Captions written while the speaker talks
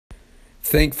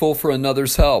Thankful for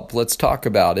another's help. Let's talk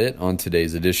about it on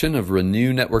today's edition of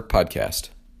Renew Network Podcast.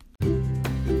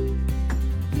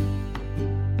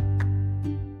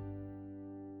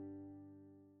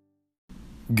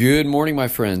 Good morning, my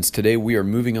friends. Today we are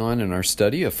moving on in our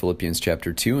study of Philippians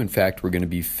chapter 2. In fact, we're going to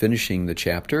be finishing the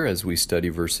chapter as we study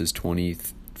verses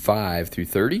 25 through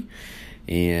 30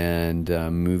 and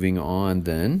moving on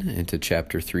then into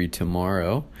chapter 3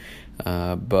 tomorrow.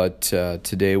 But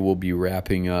today we'll be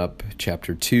wrapping up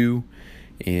chapter 2,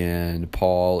 and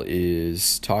Paul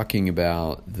is talking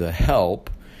about the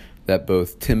help that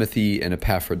both Timothy and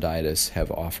Epaphroditus have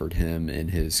offered him in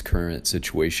his current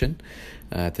situation.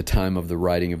 At the time of the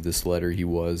writing of this letter, he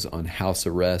was on house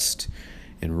arrest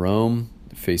in Rome,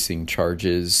 facing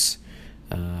charges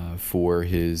for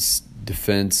his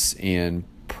defense and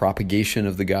propagation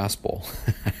of the gospel.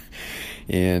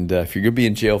 And if you're going to be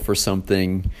in jail for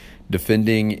something,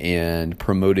 defending and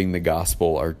promoting the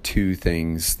gospel are two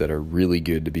things that are really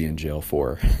good to be in jail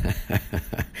for.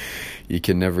 You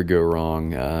can never go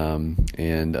wrong.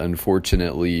 And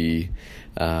unfortunately,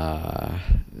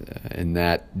 in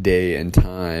that day and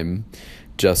time,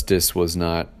 justice was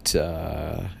not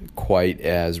quite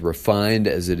as refined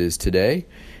as it is today.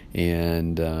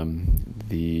 And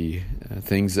the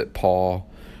things that Paul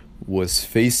was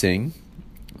facing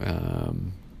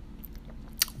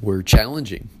were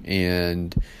challenging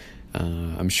and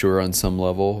I'm sure on some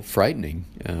level frightening.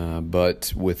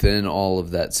 But within all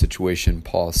of that situation,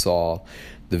 Paul saw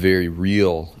the very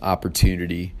real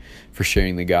opportunity for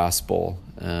sharing the gospel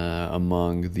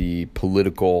among the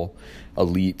political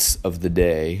elites of the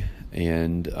day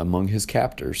and among his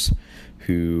captors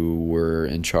who were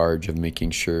in charge of making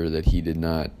sure that he did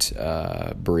not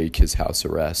break his house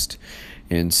arrest.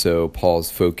 And so Paul's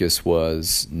focus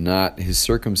was not his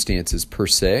circumstances per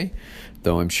se,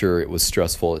 though I'm sure it was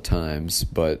stressful at times,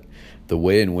 but the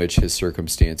way in which his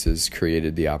circumstances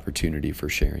created the opportunity for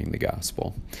sharing the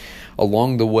gospel.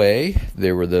 Along the way,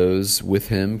 there were those with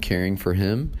him, caring for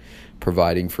him,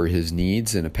 providing for his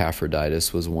needs, and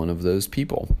Epaphroditus was one of those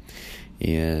people.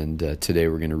 And today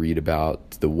we're going to read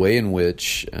about the way in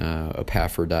which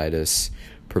Epaphroditus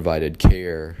provided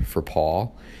care for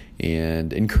Paul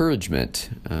and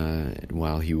encouragement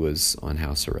while he was on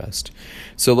house arrest.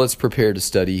 So let's prepare to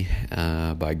study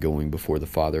by going before the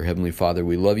Father. Heavenly Father,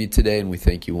 we love you today, and we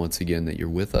thank you once again that you're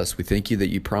with us. We thank you that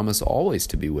you promise always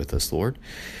to be with us, Lord.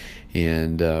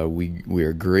 And we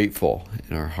are grateful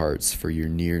in our hearts for your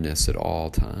nearness at all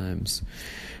times.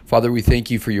 Father, we thank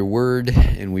you for your word,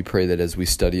 and we pray that as we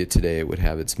study it today, it would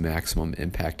have its maximum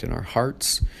impact in our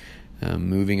hearts,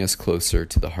 moving us closer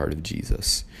to the heart of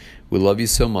Jesus. We love you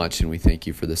so much, and we thank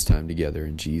you for this time together.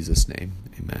 In Jesus' name,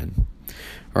 amen.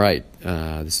 All right,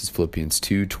 this is Philippians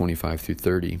 2, 25 through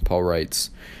 30. Paul writes,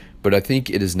 "But I think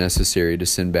it is necessary to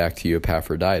send back to you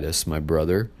Epaphroditus, my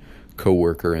brother,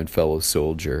 co-worker, and fellow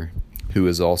soldier, who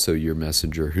is also your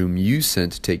messenger, whom you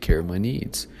sent to take care of my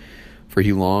needs. For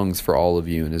he longs for all of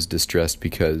you and is distressed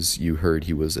because you heard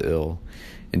he was ill.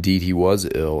 Indeed, he was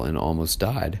ill and almost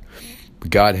died. But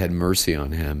God had mercy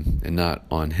on him, and not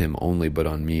on him only, but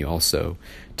on me also,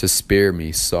 to spare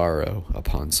me sorrow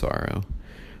upon sorrow.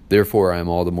 Therefore I am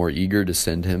all the more eager to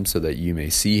send him, so that you may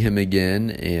see him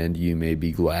again, and you may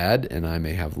be glad, and I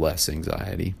may have less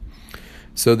anxiety.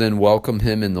 So then welcome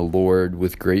him in the Lord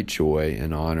with great joy,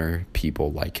 and honor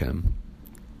people like him.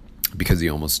 Because he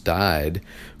almost died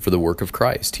for the work of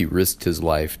Christ. He risked his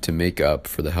life to make up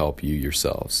for the help you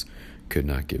yourselves could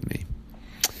not give me."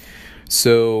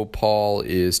 So Paul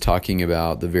is talking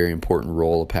about the very important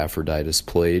role Epaphroditus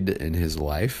played in his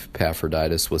life.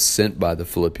 Epaphroditus was sent by the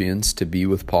Philippians to be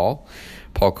with Paul.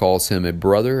 Paul calls him a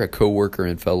brother, a co-worker,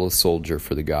 and fellow soldier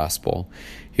for the gospel.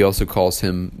 He also calls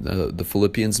him the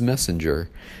Philippians' messenger.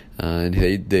 And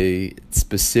they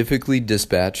specifically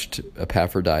dispatched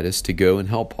Epaphroditus to go and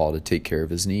help Paul to take care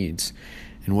of his needs.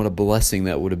 And what a blessing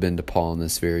that would have been to Paul in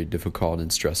this very difficult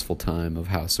and stressful time of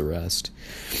house arrest.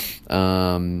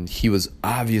 He was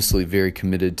obviously very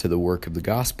committed to the work of the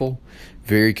gospel,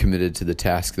 very committed to the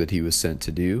task that he was sent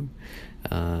to do.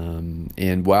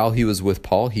 And while he was with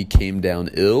Paul, he came down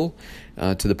ill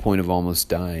to the point of almost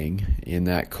dying. And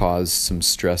that caused some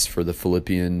stress for the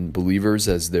Philippian believers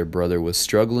as their brother was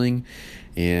struggling.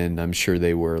 And I'm sure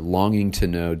they were longing to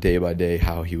know day by day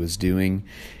how he was doing.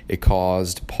 It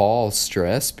caused Paul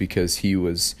stress because he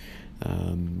was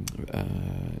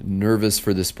nervous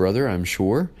for this brother, I'm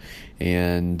sure,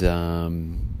 and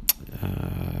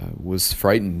was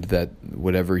frightened that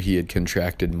whatever he had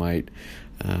contracted might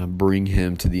bring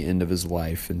him to the end of his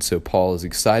life. And so Paul is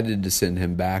excited to send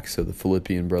him back so the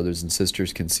Philippian brothers and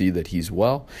sisters can see that he's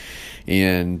well,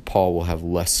 and Paul will have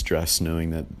less stress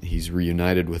knowing that he's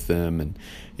reunited with them,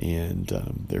 and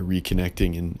they're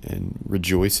reconnecting and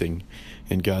rejoicing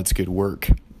in God's good work.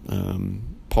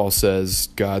 Paul says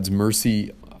God's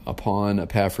mercy upon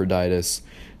Epaphroditus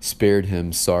spared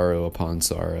him sorrow upon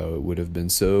sorrow. It would have been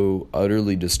so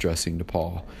utterly distressing to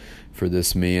Paul for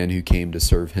this man who came to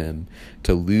serve him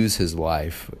to lose his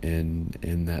life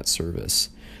in that service.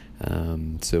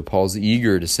 So Paul's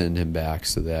eager to send him back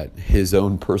so that his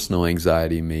own personal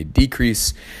anxiety may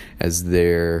decrease, as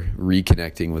their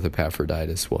reconnecting with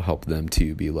Epaphroditus will help them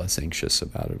to be less anxious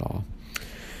about it all.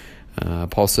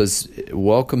 Paul says,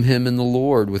 welcome him in the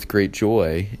Lord with great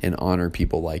joy and honor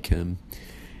people like him.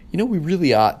 We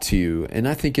really ought to, and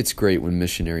I think it's great when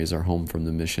missionaries are home from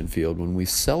the mission field, when we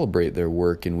celebrate their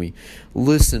work and we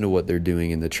listen to what they're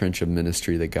doing in the trench of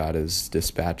ministry that God has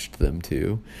dispatched them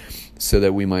to, so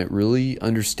that we might really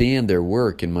understand their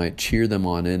work and might cheer them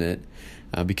on in it,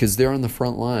 because they're on the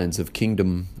front lines of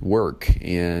kingdom work,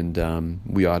 and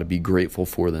we ought to be grateful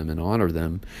for them and honor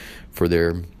them for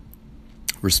their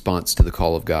response to the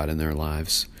call of God in their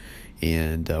lives.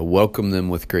 And welcome them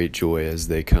with great joy as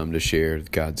they come to share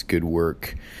God's good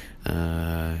work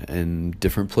in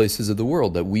different places of the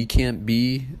world that we can't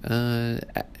be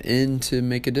in to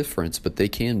make a difference, but they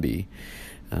can be.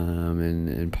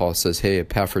 And Paul says, hey,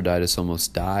 Epaphroditus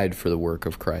almost died for the work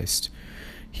of Christ.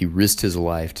 He risked his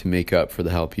life to make up for the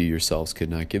help you yourselves could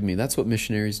not give me. That's what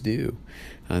missionaries do.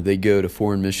 They go to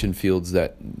foreign mission fields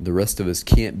that the rest of us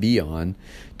can't be on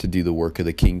to do the work of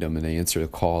the kingdom, and they answer the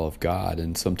call of God,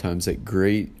 and sometimes at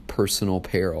great personal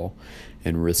peril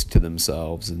and risk to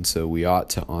themselves. And so we ought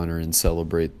to honor and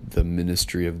celebrate the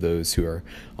ministry of those who are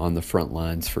on the front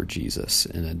lines for Jesus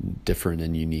in a different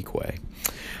and unique way.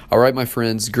 All right, my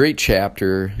friends, great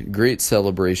chapter, great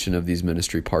celebration of these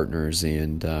ministry partners,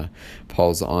 and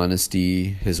Paul's honesty,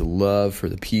 his love for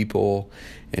the people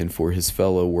and for his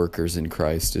fellow workers in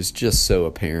Christ is just so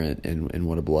apparent, and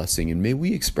what a blessing. And may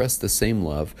we express the same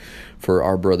love for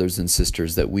our brothers and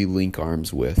sisters that we link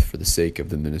arms with for the sake of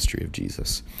the ministry of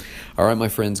Jesus. All right, my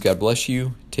friends, God bless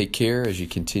you. Take care as you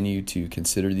continue to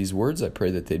consider these words. I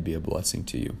pray that they'd be a blessing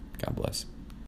to you. God bless.